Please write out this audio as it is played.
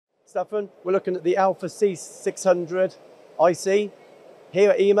Stefan, we're looking at the Alpha C600 IC here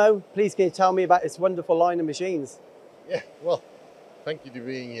at EMO. Please can you tell me about this wonderful line of machines? Yeah, well, thank you for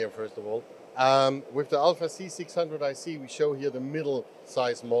being here, first of all. With the Alpha C600 IC, we show here the middle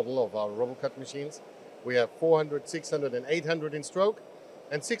size model of our RoboCut machines. We have 400, 600 and 800 in stroke.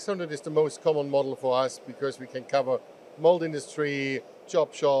 And 600 is the most common model for us because we can cover mold industry,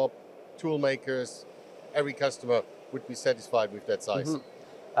 job shop, tool makers. Every customer would be satisfied with that size.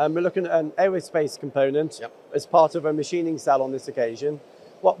 We're looking at an aerospace component Yep. as part of a machining cell on this occasion.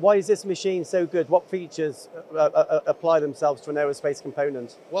 Why is this machine so good? What features apply themselves to an aerospace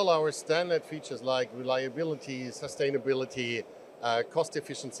component? Well, our standard features like reliability, sustainability, cost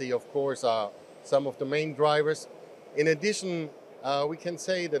efficiency, of course, are some of the main drivers. In addition, we can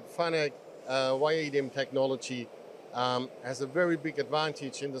say that FANUC wire EDM technology has a very big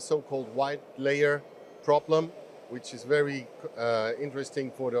advantage in the so-called white layer problem, which is very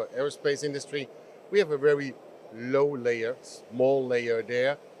interesting for the aerospace industry. We have a very low layer, small layer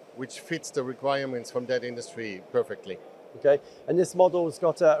there, which fits the requirements from that industry perfectly. Okay, and this model's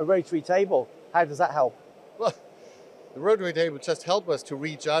got a rotary table. How does that help? Well, the rotary table just helps us to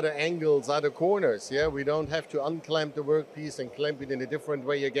reach other angles, other corners. Yeah, we don't have to unclamp the workpiece and clamp it in a different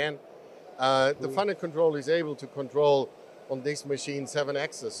way again. The FANUC control is able to control on this machine 7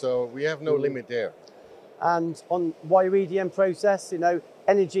 axes, so we have no limit there. And on wire EDM process, you know,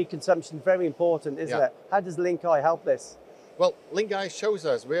 energy consumption is very important, isn't Yeah. it? How does Link-I help this? Well, Link-I shows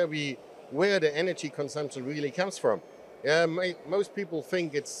us where the energy consumption really comes from. Yeah, most people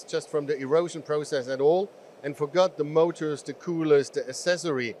think it's just from the erosion process at all and forgot the motors, the coolers, the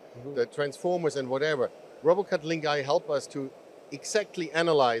accessory, the transformers and whatever. RoboCut Link-I help us to exactly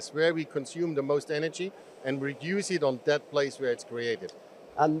analyze where we consume the most energy and reduce it on that place where it's created.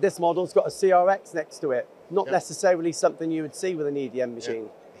 And this model's got a CRX next to it. Not necessarily something you would see with an EDM machine.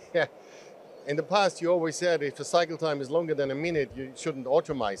 Yeah. In the past, you always said if the cycle time is longer than a minute, you shouldn't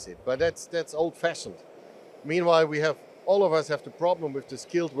automize it. But that's old-fashioned. Meanwhile, all of us have the problem with the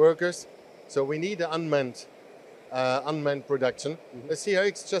skilled workers. So we need an unmanned production. The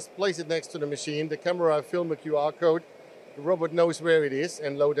CRX just place it next to the machine. The camera film a QR code. The robot knows where it is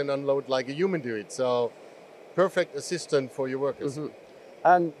and load and unload like a human do it. So perfect assistant for your workers.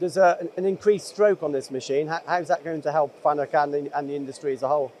 And there's an increased stroke on this machine. How's that going to help FANUC and the industry as a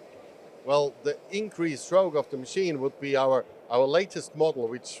whole? Well, the increased stroke of the machine would be our latest model,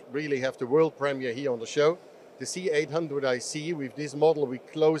 which really have the world premiere here on the show. The C800 IC. With this model, we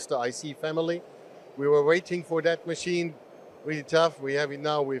closed the IC family. We were waiting for that machine, really tough. We have it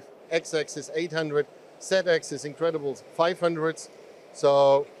now with X-axis 800, Z-axis incredible 500s.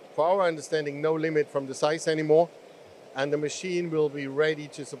 So, for our understanding, no limit from the size anymore. And the machine will be ready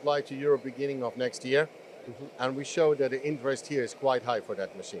to supply to Europe beginning of next year. And we show that the interest here is quite high for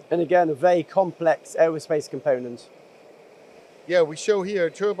that machine. And again, a very complex aerospace component. Yeah, we show here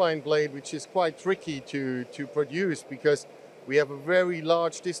a turbine blade, which is quite tricky to produce because we have a very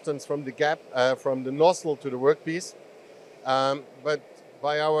large distance from the gap, from the nozzle to the workpiece. But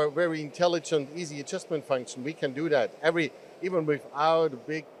by our very intelligent, easy adjustment function, we can do that. Even without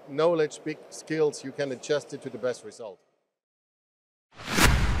big knowledge, big skills, you can adjust it to the best result.